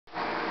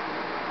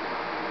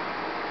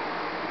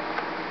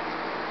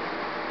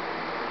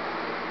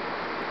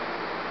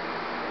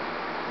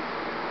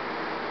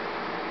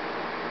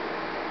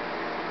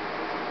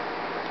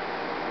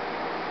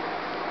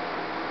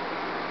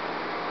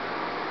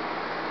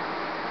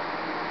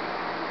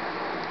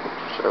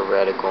So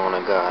red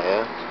iguana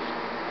Gaia.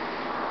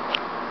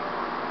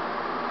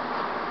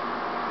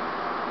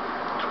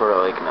 Sort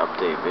of like an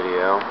update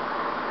video.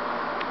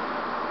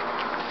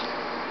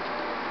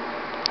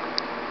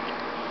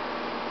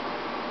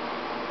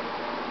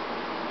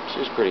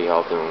 She's pretty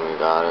healthy when we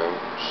got her.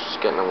 She's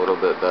getting a little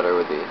bit better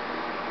with the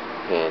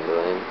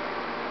handling.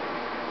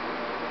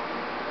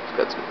 She's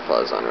got some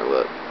fuzz on her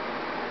lip.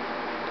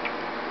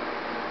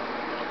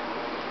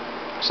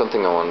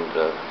 Something I wanted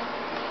to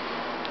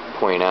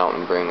point out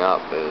and bring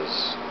up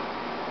is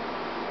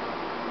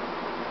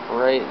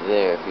right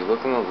there. If you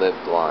look in the lip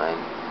line,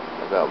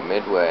 about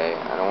midway,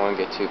 I don't want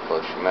to get too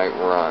close. You might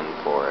run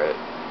for it.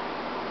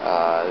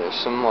 There's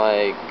some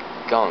like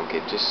gunk.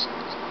 It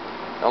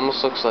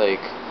almost looks like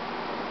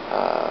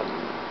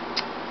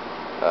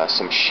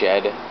some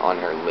shed on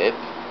her lip.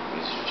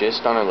 It's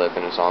just on her lip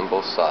and it's on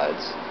both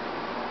sides.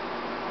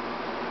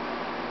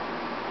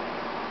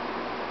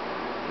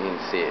 You can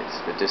see it's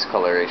the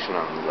discoloration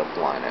on the lip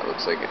line. It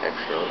looks like an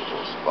extra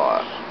little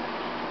spot,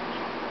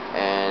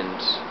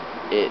 and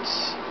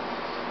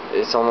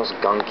it's almost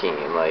gunky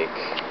and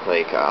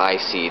like eye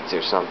seeds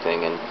or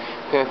something, and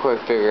I can't quite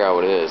figure out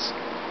what it is.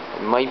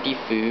 It might be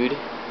food,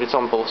 but it's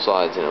on both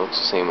sides and it looks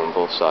the same on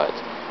both sides.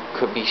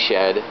 Could be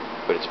shed,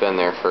 but it's been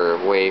there for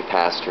way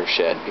past her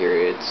shed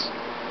periods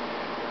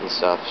and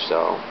stuff.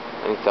 So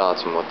any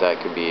thoughts on what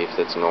that could be, if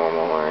that's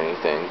normal or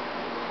anything?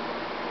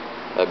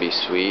 That'd be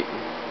sweet.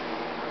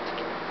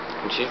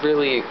 And she's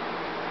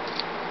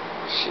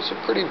a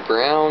pretty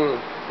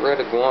brown red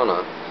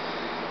iguana.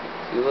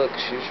 If you look,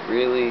 she's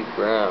really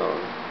brown.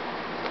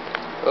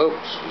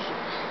 Oops.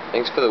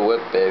 Thanks for the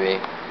whip, baby.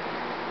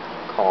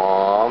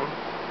 Calm.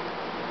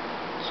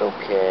 It's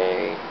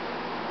okay.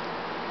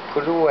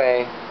 Put it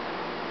away.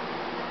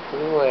 Put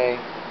it away.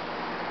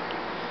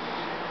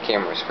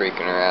 Camera's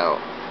freaking her out.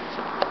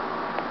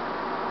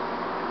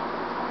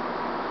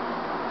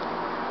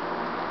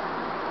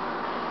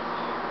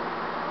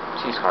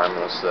 She's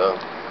harmless though.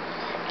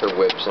 Her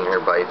whips and her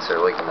bites are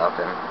like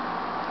nothing.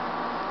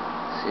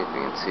 See if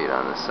you can see it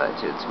on this side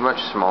too. It's much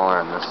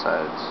smaller on this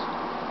side. It's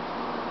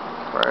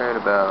right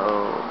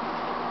about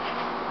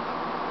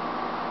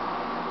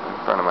in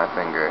front of my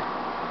finger.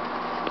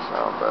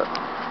 So, but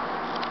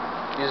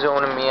she's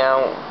zoning me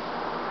out.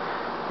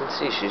 You can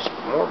see she's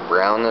more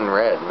brown than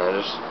red, and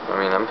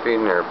I'm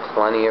feeding her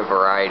plenty of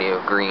variety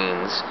of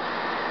greens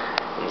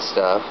and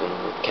stuff,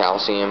 and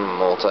calcium,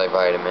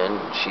 multivitamin.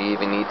 She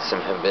even eats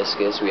some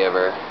hibiscus. We have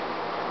our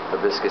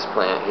hibiscus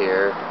plant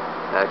here.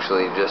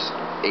 Actually, just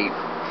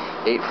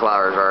eight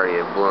flowers already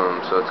have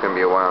bloomed, so it's gonna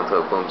be a while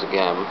until it blooms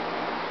again.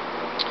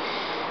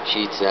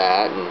 She eats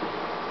that, and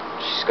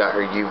she's got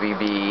her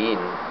UVB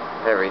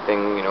and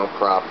everything, you know,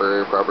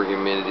 proper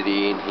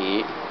humidity and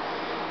heat.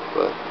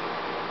 But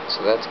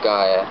so that's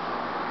Gaia.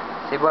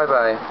 Say bye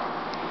bye.